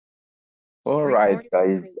All right, Recording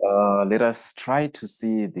guys, begins. let us try to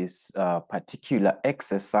see this particular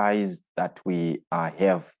exercise that we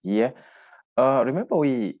have here. Remember,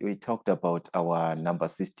 we talked about our number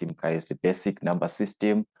system, guys, the basic number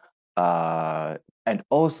system, and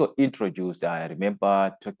also introduced. I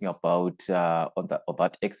remember talking about on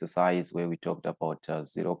that exercise where we talked about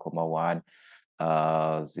 0,1,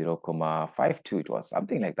 0,52. It was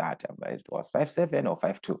something like that. It was 57 or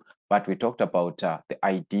 52. But we talked about the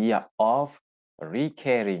idea of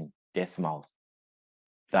recurring decimals,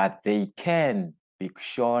 that they can be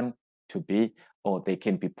shown to be, or they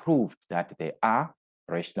can be proved that they are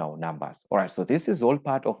rational numbers. All right, so this is all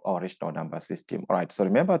part of our rational number system. All right, so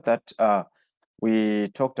remember that we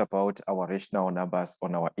talked about our rational numbers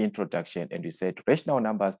on our introduction, and we said rational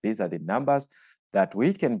numbers, these are the numbers that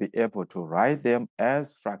we can be able to write them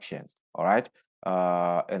as fractions, all right,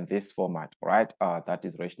 in this format, all right? That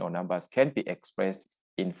is, rational numbers can be expressed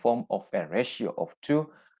in form of a ratio of two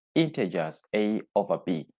integers, a over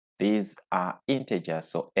b. These are integers,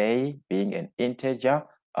 so a being an integer,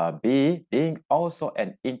 b being also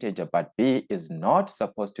an integer, but b is not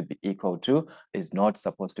supposed to be equal to, is not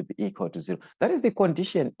supposed to be equal to 0. That is the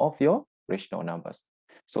condition of your rational numbers.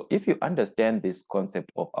 So if you understand this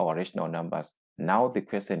concept of our rational numbers, now the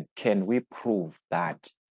question, can we prove that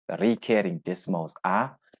the recurring decimals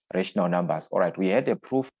are rational numbers? All right, we had a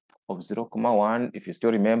proof of 0,1, if you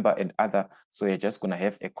still remember, and other. So you're just going to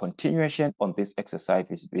have a continuation on this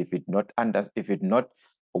exercise. If you not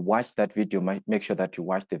watch that video, make sure that you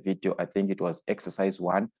watch the video. I think it was exercise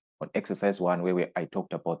 1, on exercise 1, where I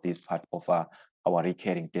talked about this part of our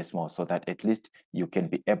recurring decimal, so that at least you can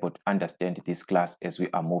be able to understand this class as we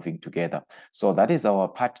are moving together. So that is our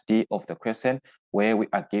part D of the question, where we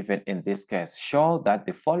are given in this case, show that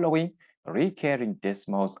the following recurring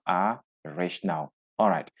decimals are rational. All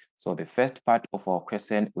right, so the first part of our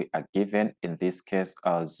question, we are given in this case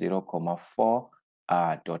 0,4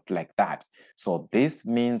 dot like that. So this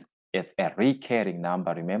means it's a recurring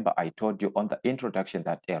number. Remember, I told you on the introduction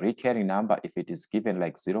that a recurring number, if it is given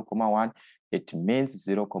like 0,1, it means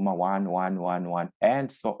 0,1111, and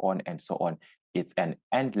so on and so on. It's an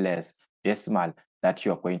endless decimal that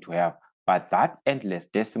you're going to have. But that endless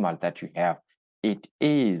decimal that you have, it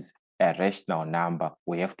is a rational number.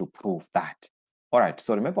 We have to prove that. All right,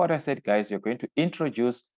 so remember what I said, guys, you're going to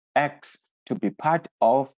introduce x to be part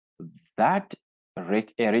of that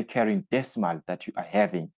recurring decimal that you are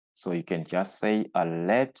having. So you can just say,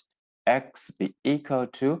 let x be equal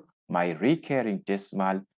to my recurring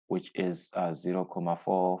decimal, which is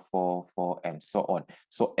 0,444, and so on.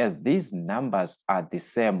 So as these numbers are the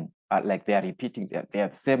same, like they are repeating, they are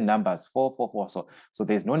the same numbers, 444. So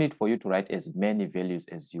there's no need for you to write as many values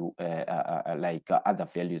as you other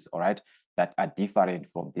values, all right, that are different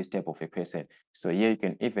from this type of equation. So here you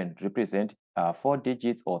can even represent 4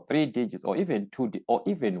 digits or 3 digits, or even 2 or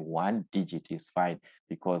even 1 digit is fine,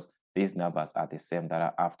 because these numbers are the same that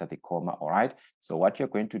are after the comma. All right, so what you're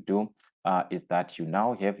going to do is that you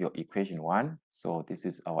now have your equation 1. So this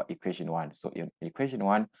is our equation 1. So in equation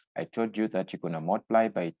 1, I told you that you're going to multiply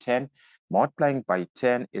by 10. Multiplying by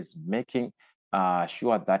 10 is making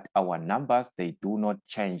sure that our numbers, they do not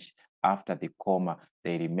change after the comma.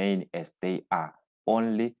 They remain as they are.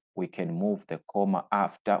 Only we can move the comma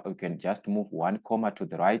after. We can just move 1 comma to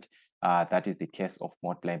the right. That is the case of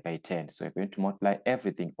multiplying by 10. So we're going to multiply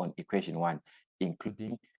everything on equation 1,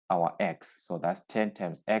 including our x. So that's 10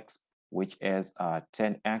 times x, which is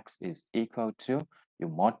 10x is equal to, you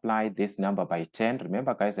multiply this number by 10.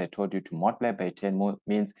 Remember, guys, I told you to multiply by 10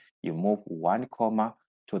 means you move 1 comma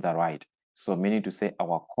to the right. So meaning to say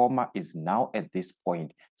our comma is now at this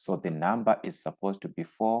point. So the number is supposed to be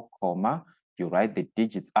 4 comma. You write the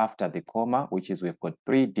digits after the comma, which is, we've got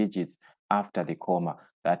 3 digits after the comma.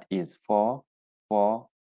 That is 4, 4,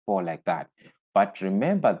 4, like that. But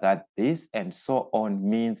remember that this and so on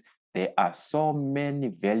means there are so many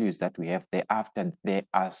values that we have thereafter. They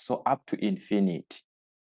are so up to infinity.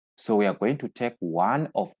 So we are going to take one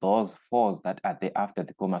of those 4s that are there after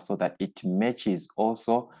the comma, so that it matches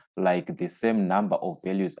also like the same number of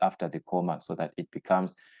values after the comma, so that it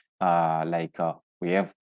becomes we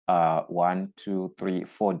have 1, 2, 3,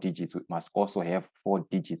 4 digits. We must also have 4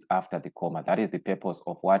 digits after the comma. That is the purpose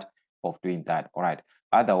of what? Of doing that. All right.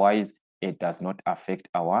 Otherwise, it does not affect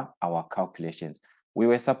our calculations. We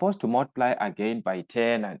were supposed to multiply again by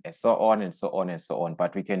 10 and so on and so on and so on,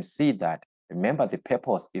 but we can see that, remember, the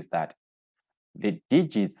purpose is that the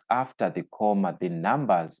digits after the comma, the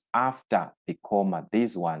numbers after the comma,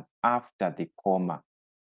 these ones after the comma,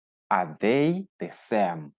 are they the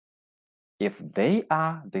same? if they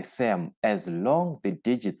are the same, as long the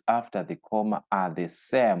digits after the comma are the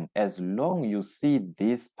same, as long you see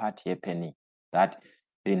this part happening, that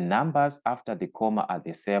the numbers after the comma are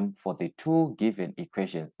the same for the two given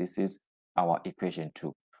equations. This is our equation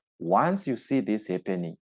 2. Once you see this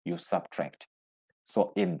happening, you subtract.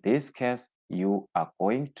 So in this case, you are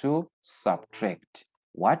going to subtract.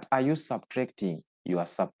 What are you subtracting? You are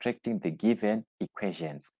subtracting the given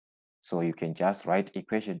equations. So you can just write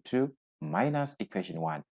equation 2 minus equation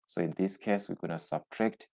 1. So in this case, we're going to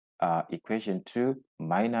subtract equation 2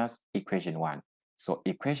 minus equation 1. So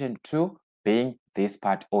equation 2 being this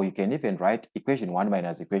part, or you can even write equation 1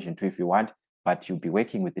 minus equation 2 if you want, but you'll be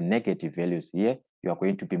working with the negative values here. You are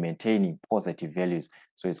going to be maintaining positive values.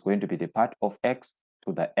 So it's going to be the part of x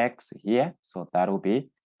to the x here. So that will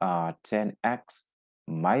be 10x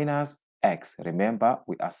minus x. Remember,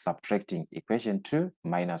 we are subtracting equation 2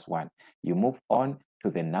 minus 1. You move on to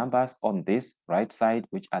the numbers on this right side,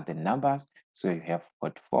 which are the numbers. So you have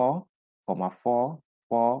got 4, 4,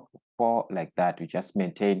 4, 4, like that. You just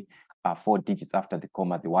maintain 4 digits after the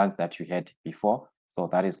comma, the ones that you had before. So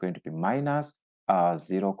that is going to be minus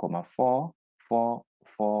 0, 4, 4,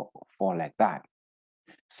 4, 4, like that.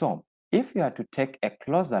 So if you are to take a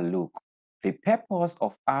closer look, the purpose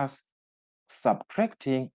of us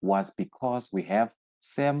subtracting was because we have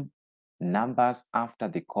same numbers after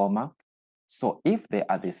the comma. So if they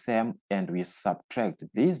are the same and we subtract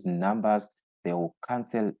these numbers, they will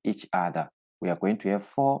cancel each other. We are going to have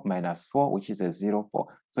 4 minus 4, which is a 0, 4.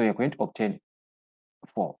 So you're going to obtain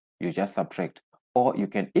 4. You just subtract. Or you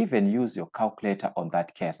can even use your calculator on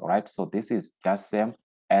that case, all right? So this is just same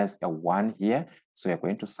as a 1 here. So you're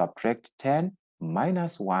going to subtract 10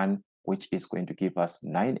 minus 1, which is going to give us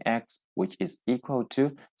 9x, which is equal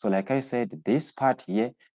to, so like I said, this part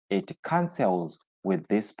here, it cancels with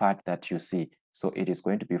this part that you see. So it is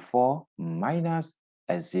going to be 4 minus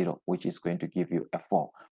a 0, which is going to give you a 4.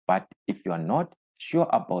 But if you are not sure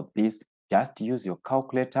about this, just use your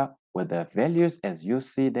calculator with the values as you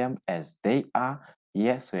see them as they are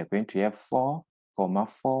here. So you're going to have 4, 4,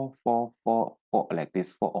 4, 4, 4, like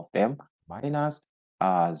this, 4 of them, minus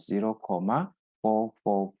 0, 4, 4,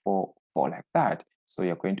 4, 4, like that. So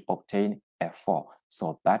you're going to obtain a 4.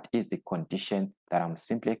 So that is the condition that I'm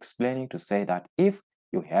simply explaining to say that if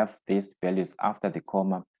you have these values after the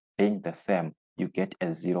comma being the same, you get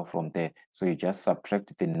a 0 from there. So you just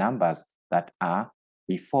subtract the numbers that are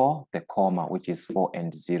before the comma, which is 4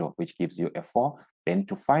 and 0, which gives you a 4. Then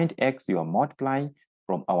to find x, you are multiplying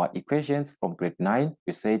from our equations from grade 9.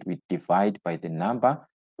 We said we divide by the number.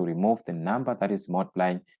 To remove the number that is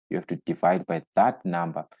multiplying, you have to divide by that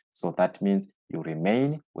number. So that means you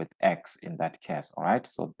remain with x in that case, all right?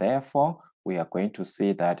 So therefore, we are going to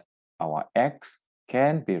see that our x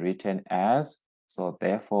can be written as, so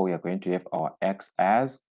therefore we are going to have our x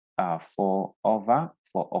as 4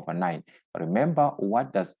 over 9. Remember,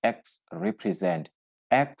 what does x represent?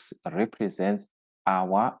 X represents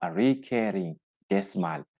our recurring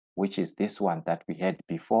decimal, which is this one that we had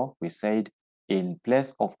before. We said in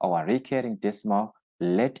place of our recurring decimal,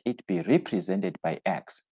 let it be represented by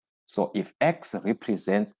x. So if x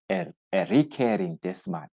represents a recurring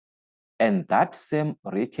decimal, and that same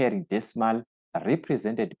recurring decimal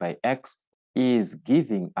represented by x is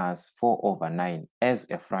giving us 4 over 9 as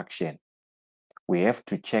a fraction, we have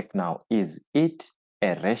to check now, is it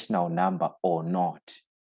a rational number or not?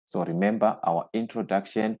 So remember our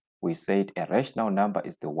introduction, we said a rational number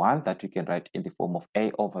is the one that we can write in the form of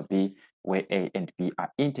a over b, where a and b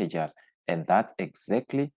are integers. And that's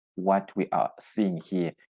exactly what we are seeing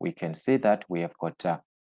here. We can see that we have got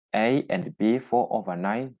a and b, 4 over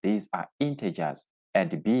 9, these are integers,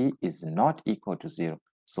 and b is not equal to 0.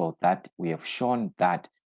 So that we have shown that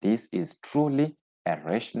this is truly a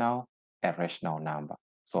rational number.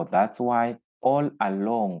 So that's why all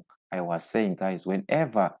along I was saying, guys,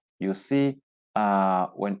 whenever you see,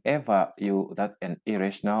 that's an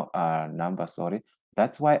irrational number, sorry.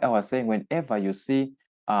 That's why I was saying whenever you see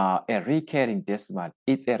a recurring decimal,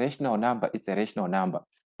 it's a rational number, it's a rational number.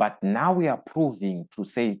 But now we are proving to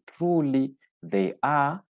say truly they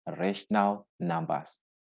are rational numbers.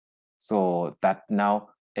 So that now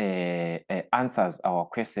answers our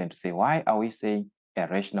question to say, why are we saying a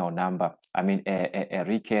rational number? I mean, a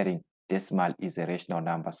recurring decimal is a rational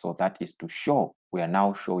number. So that is to show, we are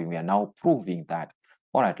now showing, we are now proving that.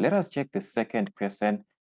 All right, let us check the second question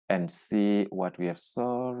and see what we have.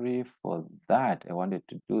 Sorry for that. I wanted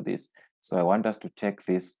to do this. So I want us to take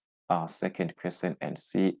this second question and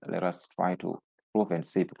see. Let us try to prove and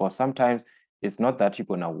see, because sometimes it's not that you're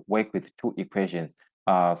going to work with two equations.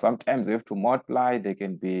 Sometimes you have to multiply. They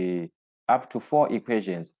can be up to 4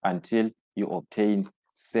 equations until you obtain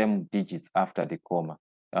same digits after the comma.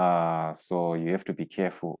 So you have to be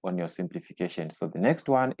careful on your simplification. So the next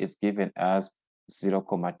one is given as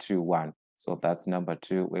 0.21. So that's number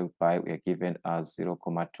 2, whereby we are given as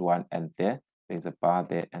 0.21, and there's a bar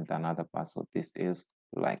there and another bar. So this is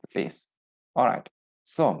like this. All right.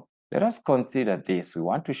 So let us consider this. We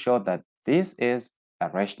want to show that this is a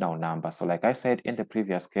rational number. So like I said in the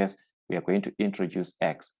previous case, we are going to introduce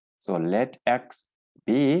x. So let x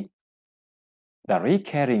be the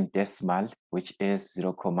recurring decimal, which is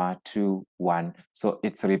 0.21. So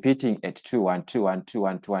it's repeating at 21, 21,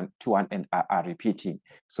 21, 21, 21, and are repeating.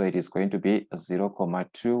 So it is going to be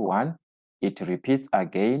 0.21. It repeats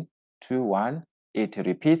again, 21. It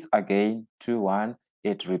repeats again, 21.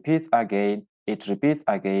 It repeats again, it repeats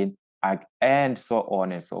again, and so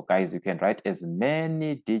on and so. Guys, you can write as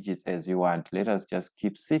many digits as you want. Let us just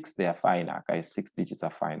keep 6. They are fine. Guys, 6 digits are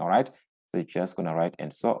fine. All right. So you're just going to write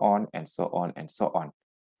and so on and so on and so on.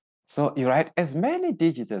 So you write as many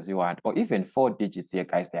digits as you want, or even 4 digits here,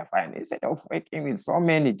 guys, they're fine. Instead of working with so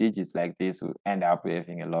many digits like this, we end up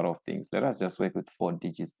having a lot of things. Let us just work with 4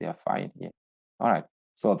 digits. They're fine here. All right.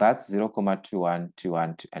 So that's 0.21,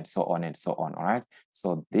 21, and so on and so on. All right.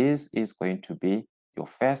 So this is going to be your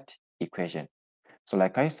first equation. So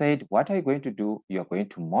like I said, what are you going to do? You're going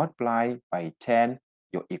to multiply by 10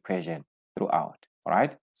 your equation throughout. All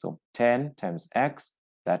right. So 10 times x,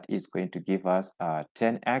 that is going to give us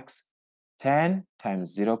 10x. 10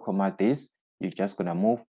 times 0 comma this, you're just going to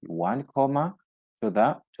move 1 comma to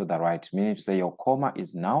the right, meaning to say your comma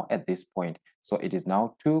is now at this point. So it is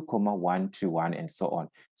now 2 comma 1 to 1 and so on.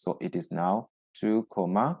 So it is now 2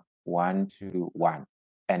 comma 1 to 1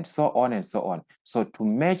 and so on and so on. So to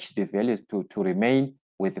match the values to remain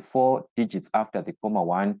with the 4 digits after the comma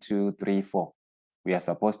 1, 2, 3, 4, we are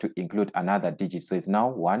supposed to include another digit. So it's now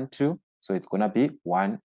 1, 2. So it's going to be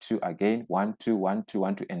 1, 2 again, 1, 2, 1, 2,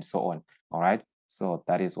 1, 2, and so on. All right. So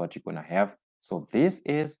that is what you're going to have. So this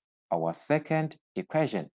is our second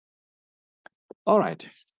equation. All right.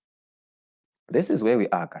 This is where we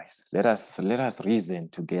are, guys. Let us reason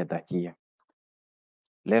together here.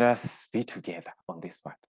 Let us be together on this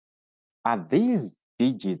part. Are these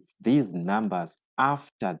digits, these numbers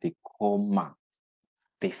after the comma,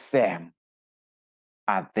 the same?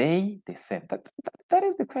 Are they the same? That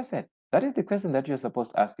is the question. That is the question that you're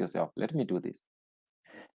supposed to ask yourself. Let me do this.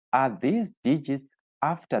 Are these digits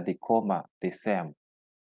after the comma the same?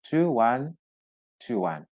 2, 1, 2,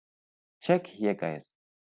 1. Check here, guys.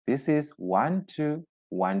 This is 1, 2,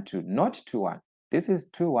 1, 2, not 2, 1. This is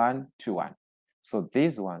 2, 1, 2, 1. So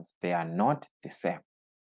these ones, they are not the same.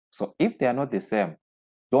 So if they are not the same,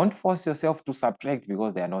 don't force yourself to subtract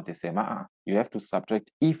because they are not the same. You have to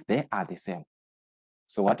subtract if they are the same.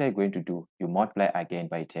 So what are you going to do? You multiply again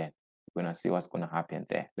by 10. We're going to see what's going to happen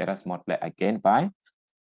there. Let us multiply again by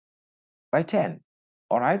 10.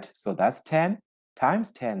 All right, so that's 10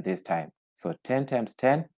 times 10 this time. So 10 times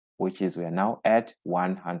 10, which is we are now at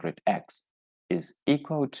 100x, is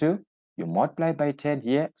equal to, you multiply by 10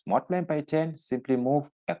 here, multiply by 10, simply move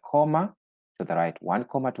a comma to the right, 1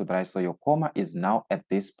 comma to the right. So your comma is now at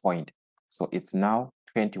this point. So it's now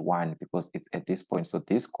 21 because it's at this point. So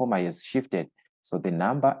this comma is shifted. So the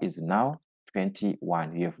number is now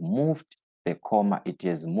 21. You have moved the comma, it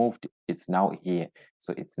has moved, it's now here.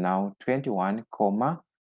 So it's now 21 comma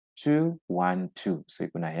 212. So you're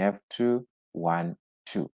going to have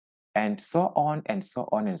 212 and so on and so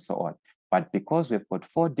on and so on. But because we've got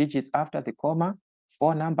 4 digits after the comma,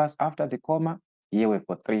 4 numbers after the comma, here we've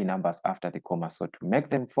got 3 numbers after the comma. So to make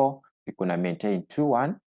them 4, we're going to maintain 2,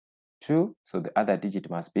 1, 2. So the other digit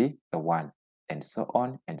must be a 1 and so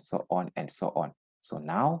on and so on and so on. So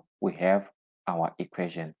now we have our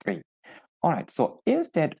equation 3. All right, so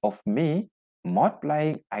instead of me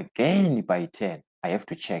multiplying again by 10, I have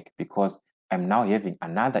to check because I'm now having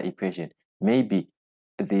another equation. Maybe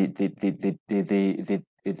the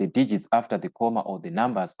digits after the comma or the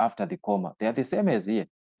numbers after the comma, they are the same as here.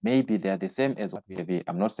 Maybe they are the same as what we have here.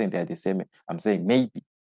 I'm not saying they are the same. I'm saying maybe.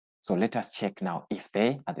 So let us check now if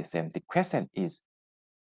they are the same. The question is,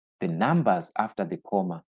 the numbers after the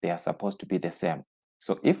comma, they are supposed to be the same.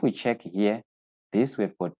 So if we check here, this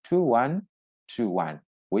we've got 2, 1, 2, 1,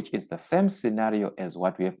 which is the same scenario as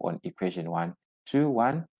what we have on equation 1, 2,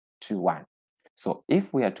 1, 2, 1. So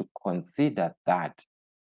if we are to consider that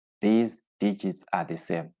these digits are the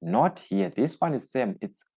same, not here, this one is same,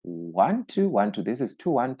 it's 1, 2, 1, 2, this is 2,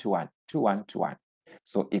 1, 2, 1, 2, 1, 2, 1.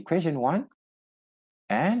 So equation 1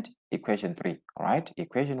 and equation 3, all right?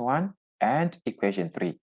 Equation 1 and equation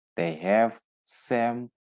 3, they have same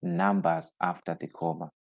numbers after the comma,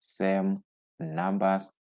 same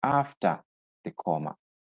numbers after the comma.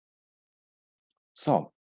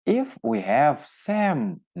 So if we have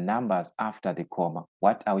same numbers after the comma,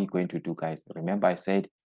 what are we going to do, guys? Remember I said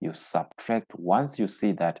you subtract. Once you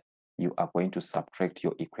see that, you are going to subtract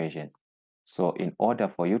your equations. So in order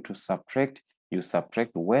for you to subtract, you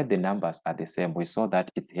subtract where the numbers are the same. We saw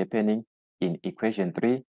that it's happening in equation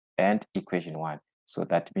 3 and equation 1. So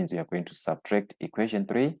that means we are going to subtract equation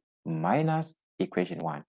 3 minus equation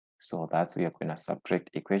 1. So that's we are going to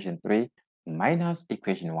subtract equation 3 minus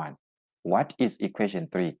equation 1. What is equation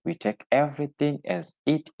 3? We take everything as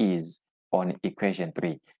it is on equation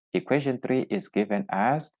 3. Equation 3 is given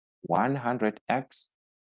as 100x,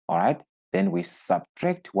 all right? Then we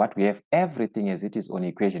subtract what we have, everything as it is on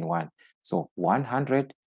equation 1. So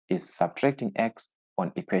 100 is subtracting x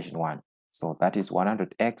on equation 1. So that is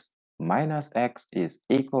 100x minus x is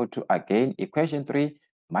equal to, again, equation 3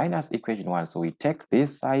 minus equation 1. So we take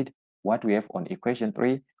this side, what we have on equation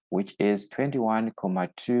 3, which is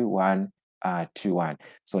 21,2121.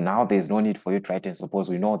 So now there's no need for you to write and suppose.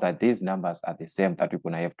 We know that these numbers are the same, that we're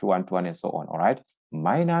going to have 2121 and so on, all right?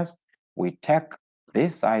 Minus, we take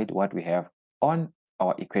this side, what we have on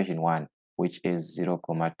our equation 1, which is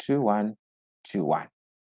 0,2121.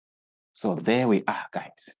 So there we are,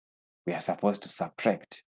 guys. We are supposed to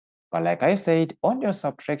subtract. But like I said, on your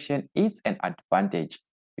subtraction, it's an advantage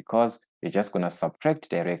because you're just going to subtract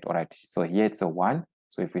direct. All right, so here it's a 1.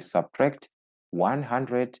 So if we subtract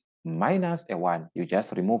 100 minus a 1, you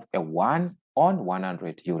just remove a 1 on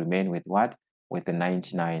 100. You remain with what? With the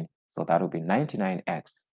 99. So that will be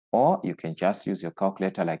 99x. Or you can just use your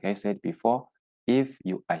calculator, like I said before. If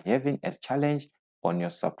you are having a challenge on your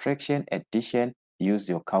subtraction, addition, use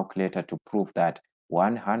your calculator to prove that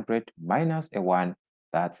 100 minus a 1,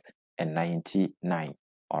 that's a 99.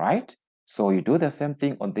 All right. So you do the same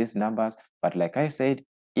thing on these numbers. But like I said,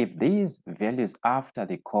 if these values after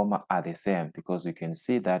the comma are the same, because we can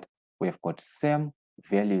see that we've got same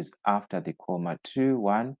values after the comma,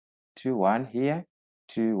 2121 here,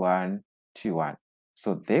 2121.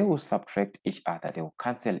 So they will subtract each other. They will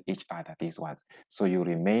cancel each other, these ones. So you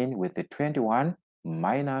remain with the 21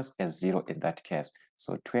 minus a 0 in that case.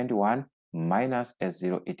 So 21 minus a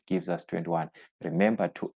 0, it gives us 21. Remember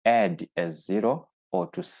to add a 0 or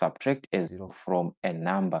to subtract a 0 from a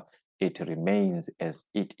number. It remains as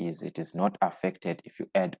it is. It is not affected if you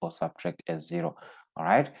add or subtract a 0. All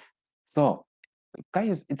right. So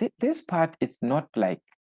guys, this part is not like,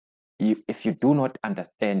 if you do not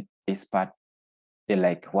understand this part,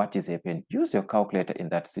 like what is happening, use your calculator in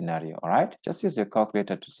that scenario. All right, just use your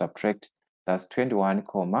calculator to subtract. That's 21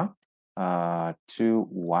 comma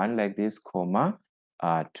 21 like this, comma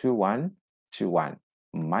 2121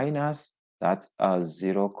 minus, that's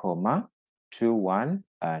 0 comma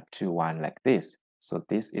 2121 like this. So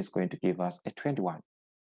this is going to give us a 21.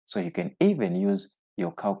 So you can even use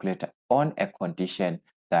your calculator on a condition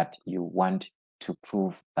that you want to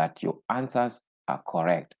prove that your answers are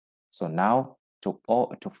correct. So now to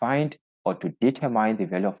find or to determine the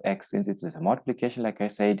value of x, since it is a multiplication, like I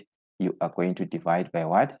said, you are going to divide by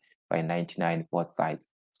what? By 99 both sides.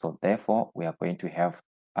 So therefore, we are going to have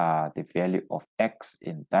the value of x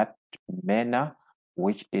in that manner,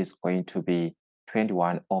 which is going to be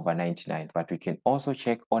 21 over 99. But we can also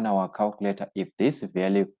check on our calculator if this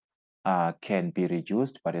value can be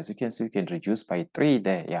reduced. But as you can see, we can reduce by 3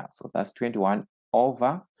 there. Yeah, so that's 21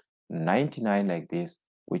 over 99 like this,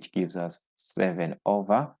 which gives us 7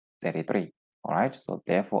 over 33. All right, so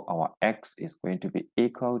therefore our x is going to be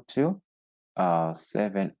equal to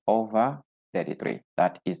 7 over 33.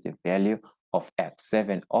 That is the value of x,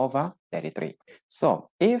 7 over 33. So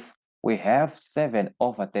if we have 7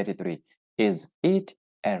 over 33, is it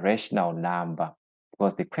a rational number?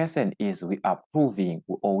 Because the question is, we are proving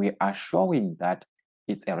or we are showing that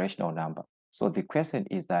it's a rational number. So the question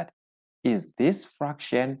is that, is this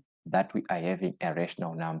fraction that we are having a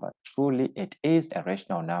rational number? Truly, it is a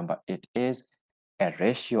rational number. It is a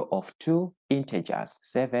ratio of two integers,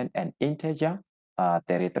 7 an integer,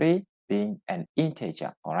 33 being an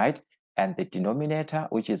integer, all right? And the denominator,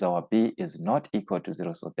 which is our b, is not equal to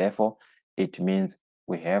 0. So therefore, it means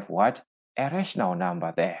we have what? A rational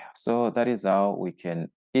number there. So that is how we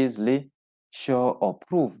can easily show or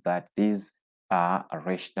prove that these are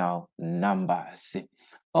rational numbers.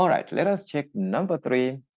 All right, let us check number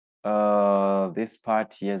 3. This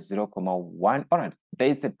part here, 0,1. All right,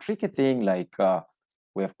 there's a tricky thing, like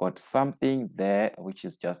we've got something there which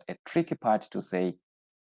is just a tricky part to say.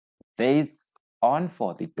 There's on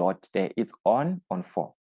for the dot there, it's on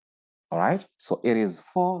 4. All right, so it is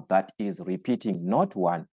 4 that is repeating, not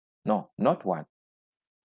 1. No, not 1.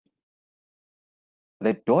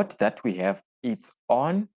 The dot that we have, it's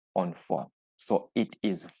on 4. So it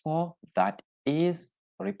is 4 that is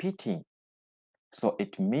repeating. So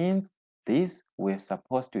it means this we're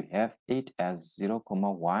supposed to have it as 0,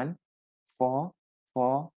 1, 4,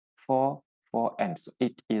 4, 4, 4, and so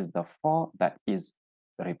it is the 4 that is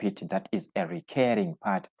repeating, that is a recurring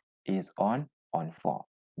part, is on 4,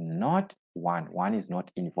 not 1. 1 is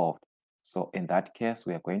not involved. So in that case,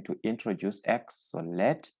 we are going to introduce x. So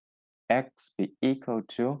let x be equal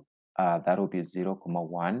to, that will be 0,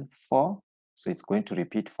 1, 4. So it's going to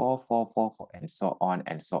repeat 4, 4, 4, 4, and so on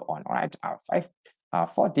and so on. All right,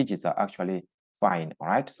 4 digits are actually fine. All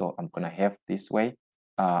right, so I'm going to have this way,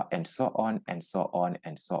 and so on and so on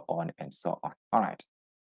and so on and so on. All right,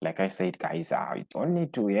 like I said, guys, you don't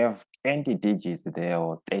need to have 20 digits there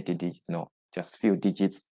or 30 digits. No, just few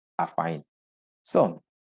digits are fine. So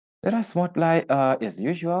let us multiply as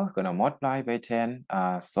usual. Gonna multiply by 10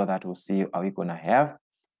 so that we'll see, are we gonna have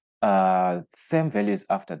same values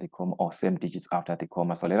after the comma or same digits after the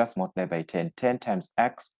comma. So let us multiply by 10. 10 times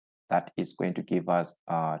x, that is going to give us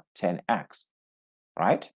 10x,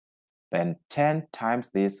 right? Then 10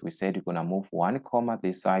 times this, we said we're gonna move 1 comma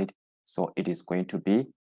this side. So it is going to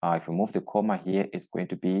be, if we move the comma here, it's going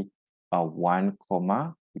to be 1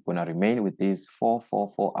 comma. We're gonna remain with this 4,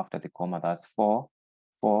 4, 4 after the comma. That's 4,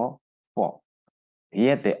 4, 4.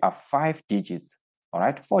 Here there are 5 digits, all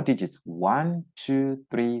right? 4 digits, 1, 2,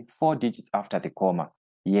 3, 4 digits after the comma.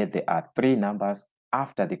 Here there are 3 numbers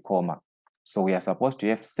after the comma. So we are supposed to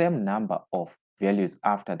have same number of values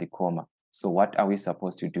after the comma. So what are we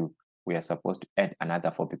supposed to do? We are supposed to add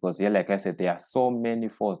another 4, because here, like I said, there are so many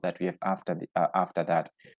 4s that we have after that.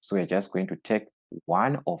 So we're just going to take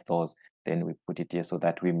one of those, then we put it here so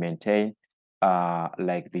that we maintain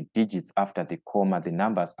like the digits after the comma, the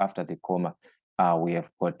numbers after the comma. We have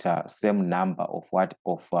got same number of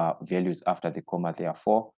values after the comma,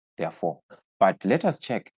 therefore. But let us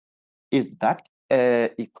check, is that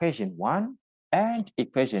equation 1 and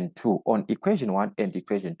equation 2? On equation 1 and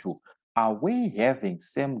equation 2, are we having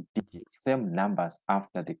same digits, same numbers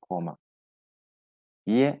after the comma?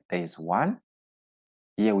 Here there is 1,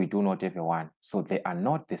 here we do not have a 1, so they are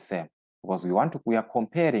not the same, because we are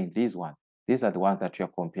comparing these ones. These are the ones that we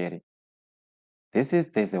are comparing. There's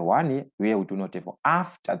a 1 here where we do not have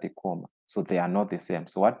after the comma. So they are not the same.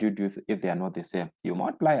 So what do you do if they are not the same? You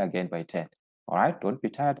multiply again by 10. All right, don't be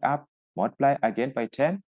tired up. Multiply again by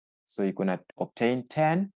 10. So you're going to obtain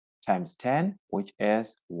 10 times 10, which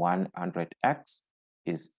is 100x,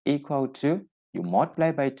 is equal to, you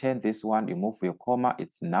multiply by 10, this one, you move your comma,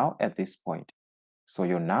 it's now at this point. So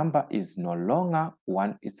your number is no longer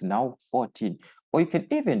 1, it's now 14. Or you can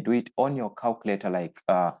even do it on your calculator, like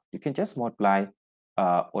you can just multiply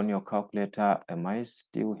on your calculator. Am I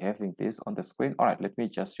still having this on the screen? All right, let me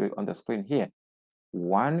just show you on the screen here.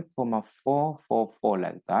 1,444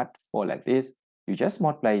 like that, 4 like this. You just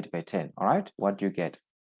multiply it by 10, all right? What do you get?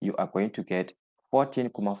 You are going to get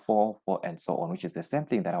 14,44 and so on, which is the same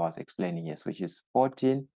thing that I was explaining, yes, which is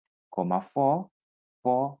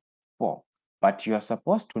 14,444. But you are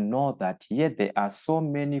supposed to know that here there are so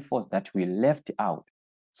many 4s that we left out.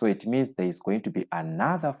 So it means there is going to be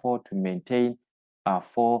another 4 to maintain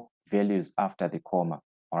 4 values after the comma,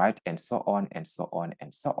 all right? And so on and so on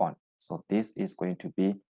and so on. So this is going to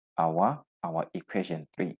be our equation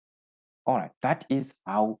 3. All right, that is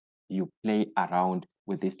how you play around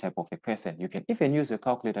with this type of equation. You can even use your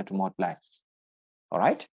calculator to multiply. All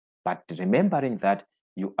right, but remembering that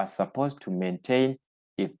you are supposed to maintain,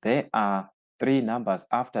 if there are 3 numbers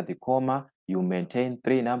after the comma, you maintain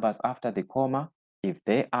 3 numbers after the comma. If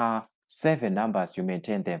there are 7 numbers, you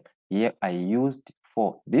maintain them. Here I used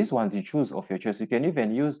 4. These ones you choose of your choice. You can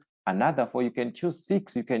even use another 4. You can choose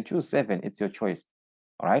 6. You can choose 7. It's your choice.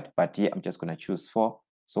 All right, but here I'm just going to choose 4.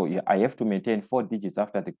 So I have to maintain 4 digits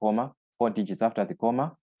after the comma, 4 digits after the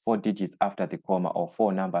comma, 4 digits after the comma, or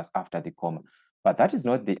 4 numbers after the comma. But that is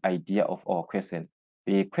not the idea of our question.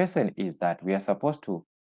 The question is that we are supposed to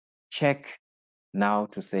check now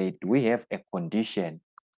to say, do we have a condition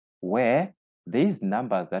where these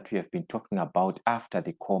numbers that we have been talking about after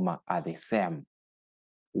the comma are the same?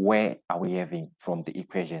 Where are we having from the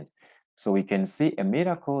equations? So we can see a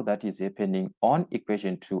miracle that is happening on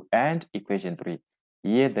equation 2 and equation 3.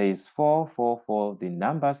 Here there is 4, 4, 4. The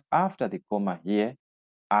numbers after the comma here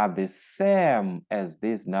are the same as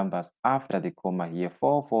these numbers after the comma here,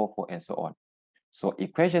 4, 4, 4, and so on. So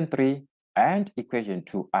equation 3 and equation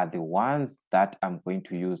 2 are the ones that I'm going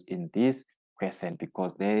to use in this question,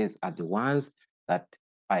 because these are the ones that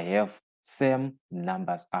I have same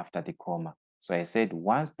numbers after the comma. So I said,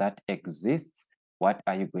 once that exists, what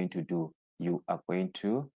are you going to do? You are going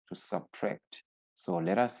to subtract. So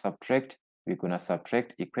let us subtract. We're going to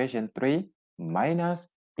subtract equation 3 minus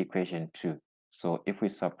equation 2. So if we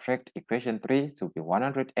subtract equation 3, it will be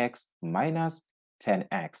 100x minus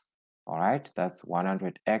 10x. All right, that's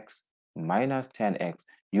 100x minus 10x.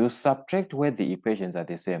 You subtract where the equations are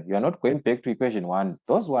the same. You are not going back to equation 1.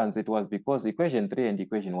 Those ones, it was because equation 3 and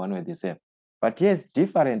equation 1 were the same. But yes,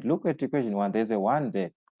 different. Look at equation 1. There's a 1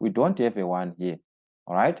 there. We don't have a 1 here.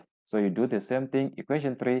 All right, so you do the same thing.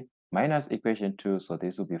 Equation 3 minus equation 2. So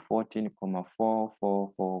this will be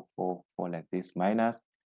 14,44444 like this, minus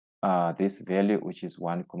this value, which is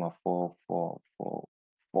 1,4444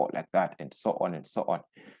 like that, and so on and so on.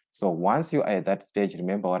 So once you are at that stage,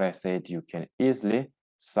 remember what I said, you can easily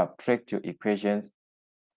subtract your equations.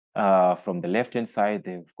 From the left hand side,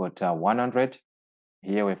 they've got 100.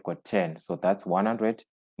 Here we've got 10. So that's 100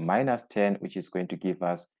 minus 10, which is going to give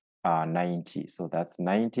us 90. So that's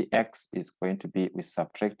 90x is going to be, we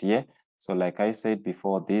subtract here. So like I said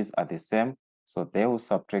before, these are the same. So they will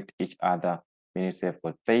subtract each other. Meaning you've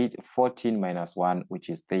got 14 minus 1, which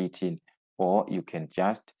is 13. Or you can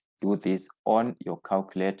just do this on your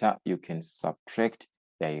calculator. You can subtract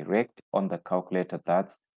direct on the calculator.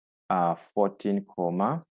 That's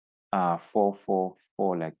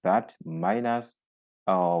 14,444 like that, minus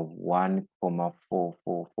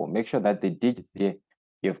 1,444. Make sure that the digits here,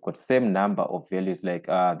 you've got same number of values, like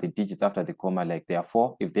the digits after the comma, like they are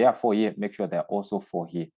 4. If they are 4 here, make sure they are also 4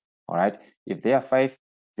 here. All right. If there are 5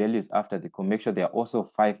 values after the comma, make sure there are also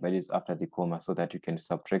 5 values after the comma, so that you can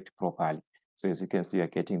subtract properly. So as you can see, you're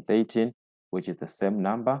getting 13, which is the same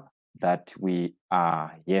number that we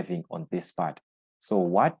are having on this part. So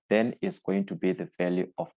what then is going to be the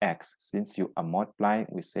value of x? Since you are multiplying,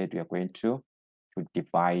 we said we are going to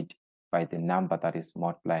divide by the number that is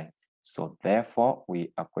multiplying. So therefore,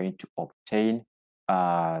 we are going to obtain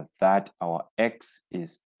that our x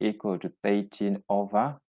is equal to 13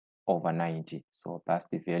 over 90. So that's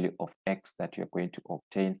the value of x that you're going to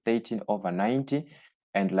obtain, 13 over 90.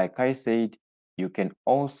 And like I said, you can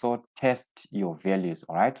also test your values,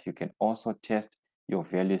 all right? You can also test your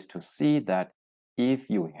values to see that if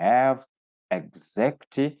you have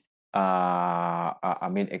exact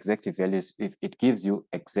exact values, if it gives you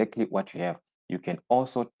exactly what you have. You can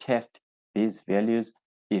also test these values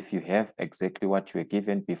if you have exactly what you were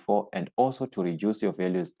given before, and also to reduce your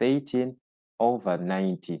values. 13 over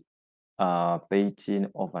 90, 13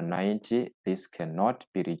 over 90, this cannot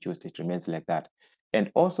be reduced, it remains like that. And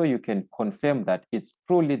also you can confirm that it's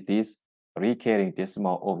truly this recurring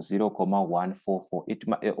decimal of 0,144,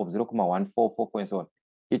 of 0,144 and so on.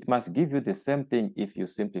 It must give you the same thing if you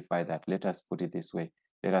simplify that. Let us put it this way.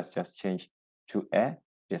 Let us just change to a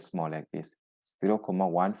decimal like this,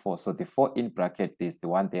 0,14. So the 4 in bracket, this, the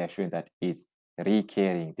one they are showing that it's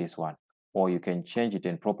recurring, this one. Or you can change it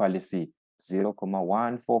and properly see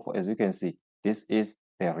 0,144. As you can see, this is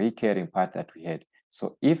the recurring part that we had.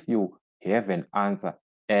 So if you have an answer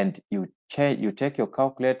and you take your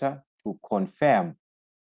calculator to confirm,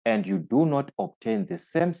 and you do not obtain the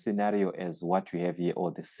same scenario as what you have here, or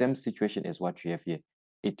the same situation as what you have here,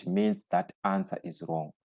 it means that answer is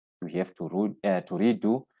wrong. You have to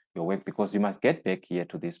redo your work, because you must get back here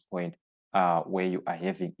to this point where you are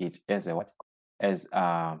having it as a what? As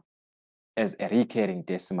a recurring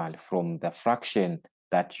decimal from the fraction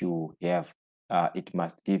that you have. It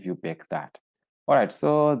must give you back that. All right,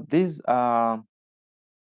 so these are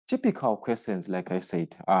typical questions, like I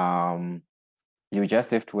said. You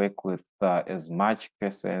just have to work with as much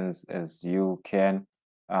questions as you can.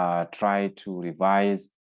 Try to revise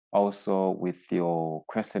also with your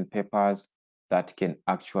question papers that can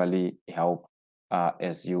actually help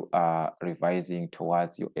as you are revising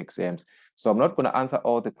towards your exams. So I'm not going to answer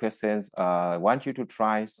all the questions. I want you to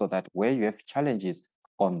try, so that where you have challenges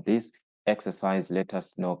on this exercise, let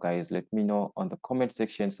us know, guys. Let me know on the comment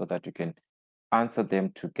section so that you can answer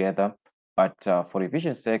them together. But for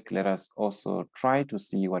revision's sake, let us also try to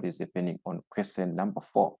see what is happening on question number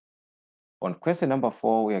 4. On question number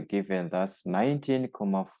 4, we are given thus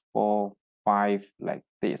 19,45 like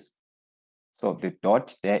this. So the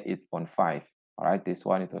dot there is on 5. All right, this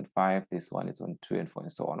one is on 5, this one is on 2, and 4,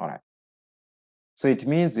 and so on. All right. So it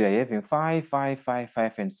means we are having 5, 5, 5,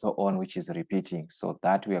 5, and so on, which is repeating. So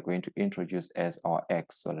that we are going to introduce as our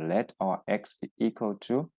x. So let our x be equal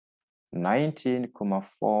to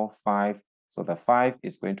 19,45. So the 5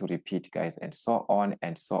 is going to repeat, guys, and so on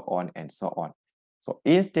and so on and so on. So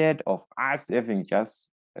instead of us having just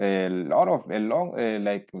a lot of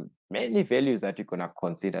like many values that you're gonna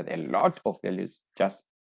consider, a lot of values, just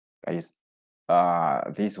guys,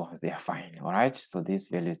 these ones, they are fine. All right, so these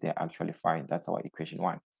values, they're actually fine. That's our equation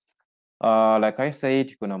 1. Like I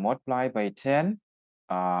said, you're gonna multiply by 10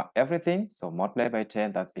 everything. So multiply by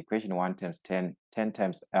 10, that's equation 1 times 10, 10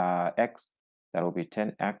 times x. that will be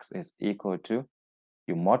 10x is equal to,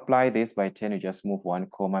 you multiply this by 10, you just move 1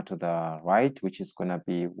 comma to the right, which is going to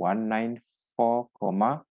be 194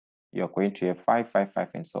 comma, you're going to have 555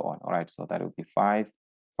 and so on. All right, so that will be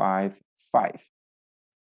 555.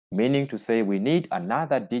 Meaning to say we need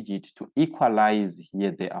another digit to equalize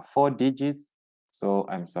here. There are 4 digits, so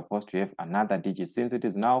I'm supposed to have another digit. Since it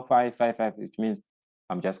is now 555, it means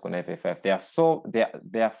I'm just going to have a 5. There are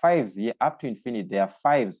 5s here up to infinity. There are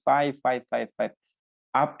 5s, 5, 5, 5, 5,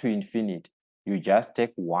 up to infinity. You just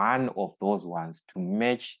take one of those ones to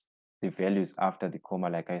match the values after the comma,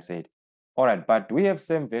 like I said. All right, but we have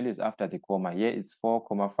same values after the comma. Here it's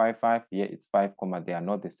 4,55. Here it's 5, they are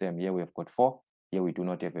not the same. Here we have got 4. Here we do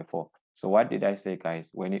not have a 4. So what did I say,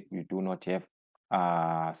 guys? When you do not have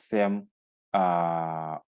same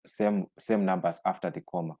numbers after the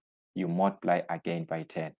comma, you multiply again by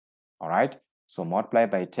 10. All right, so multiply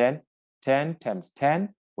by 10. 10 times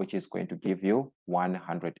 10, which is going to give you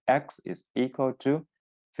 100x, is equal to,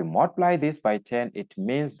 if you multiply this by 10, it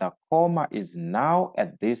means the comma is now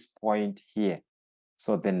at this point here.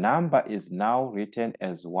 So the number is now written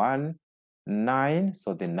as 19.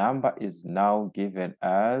 So the number is now given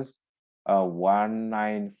as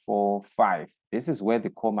 1945. This is where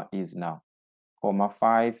the comma is now, comma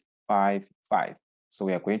 555. So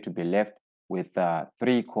we are going to be left with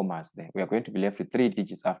 3 commas there. We are going to be left with 3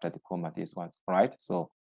 digits after the comma, these ones, right? So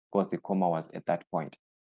because the comma was at that point.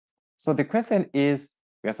 So the question is,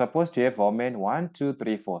 we are supposed to have how many? 1, 2,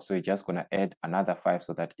 3, 4. So we're just going to add another 5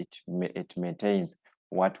 so that it maintains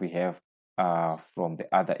what we have from the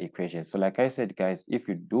other equation. So like I said, guys, if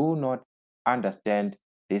you do not understand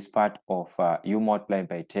this part of you multiplying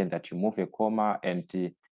by 10, that you move a comma and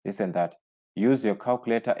this and that, use your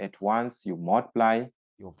calculator at once. You multiply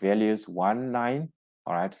your values 19.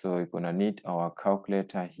 All right, so we're going to need our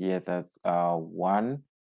calculator here. That's 19.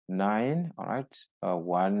 All right,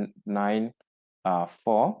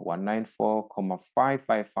 194,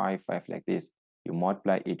 5555, like this. You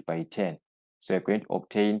multiply it by 10. So you're going to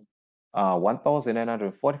obtain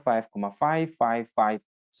 1945,555.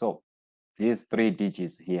 So these 3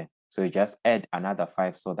 digits here. So you just add another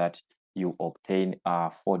 5 so that you obtain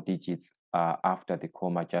 4 digits after the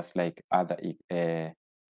comma, just like other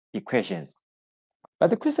equations. But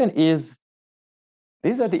the question is,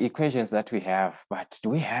 these are the equations that we have, but do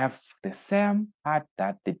we have the same part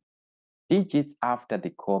that the digits after the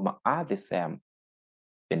comma are the same?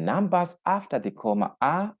 The numbers after the comma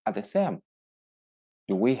are the same.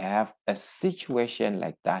 Do we have a situation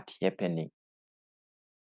like that happening?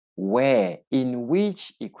 Where, in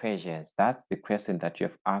which equations? That's the question that you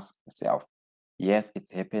have asked yourself. Yes,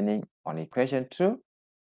 it's happening on equation 2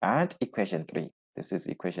 and equation 3. This is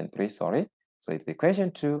equation 3, sorry. So it's equation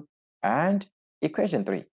 2 and equation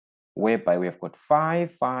 3, whereby we have got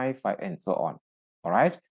 5, 5, 5, and so on. All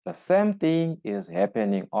right. The same thing is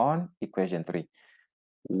happening on equation 3.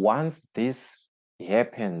 Once this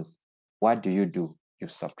happens, what do? You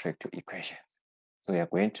subtract two equations. So you're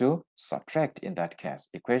going to subtract in that case,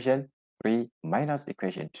 equation 3 minus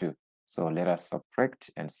equation 2. So let us subtract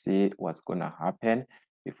and see what's going to happen.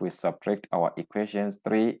 If we subtract our equations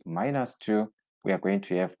 3 minus 2, we are going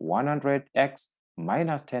to have 100x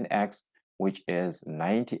minus 10x, which is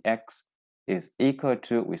 90x, is equal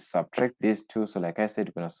to, we subtract these two. So like I said,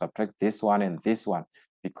 we're going to subtract this one and this one,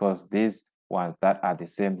 because these ones that are the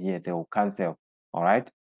same here, they will cancel. All right.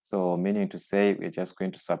 So meaning to say, we're just going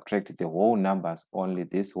to subtract the whole numbers, only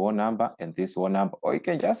this whole number and this whole number, or you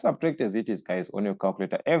can just subtract as it is, guys, on your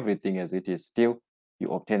calculator, everything as it is, still you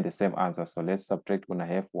obtain the same answer. So let's subtract. When I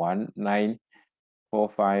have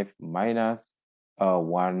 1945 minus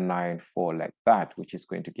 194, like that, which is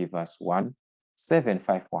going to give us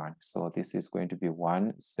 1751. So this is going to be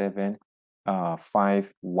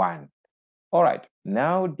 1751. All right,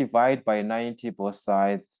 now divide by 90 both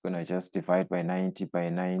sides. It's going to just divide by 90 by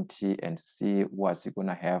 90 and see what you're going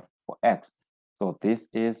to have for x. So this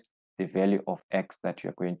is the value of x that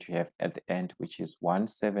you're going to have at the end, which is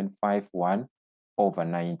 1751 over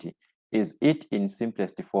 90. Is it in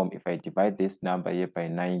simplest form? If I divide this number here by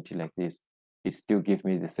 90 like this, it still gives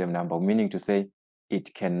me the same number, meaning to say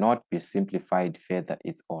it cannot be simplified further.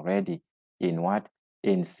 It's already in what?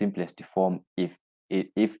 In simplest form. If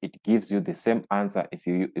it gives you the same answer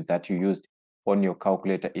that you used on your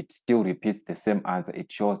calculator, it still repeats the same answer. It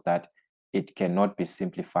shows that it cannot be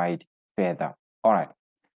simplified further. All right.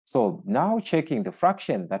 So now checking the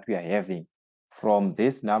fraction that we are having from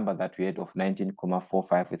this number that we had of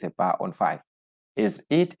 19,45 with a bar on 5. Is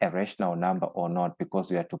it a rational number or not? Because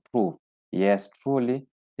we have to prove, yes, truly,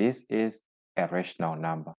 this is a rational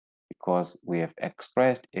number, because we have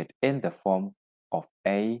expressed it in the form of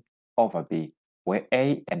A over B. where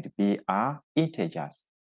A and B are integers,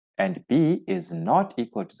 and B is not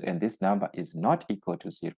equal to, and this number is not equal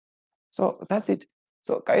to 0. So that's it.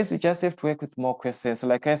 So guys, we just have to work with more questions. So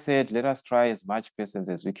like I said, let us try as much questions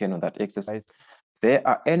as we can on that exercise. If there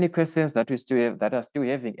are any questions that we still have that are still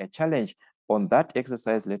having a challenge on that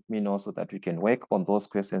exercise, let me know so that we can work on those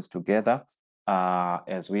questions together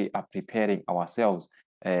as we are preparing ourselves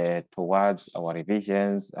towards our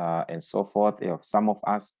revisions and so forth. Some of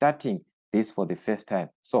us starting this for the first time.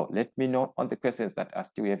 So let me know on the questions that are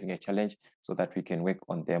still having a challenge so that we can work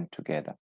on them together.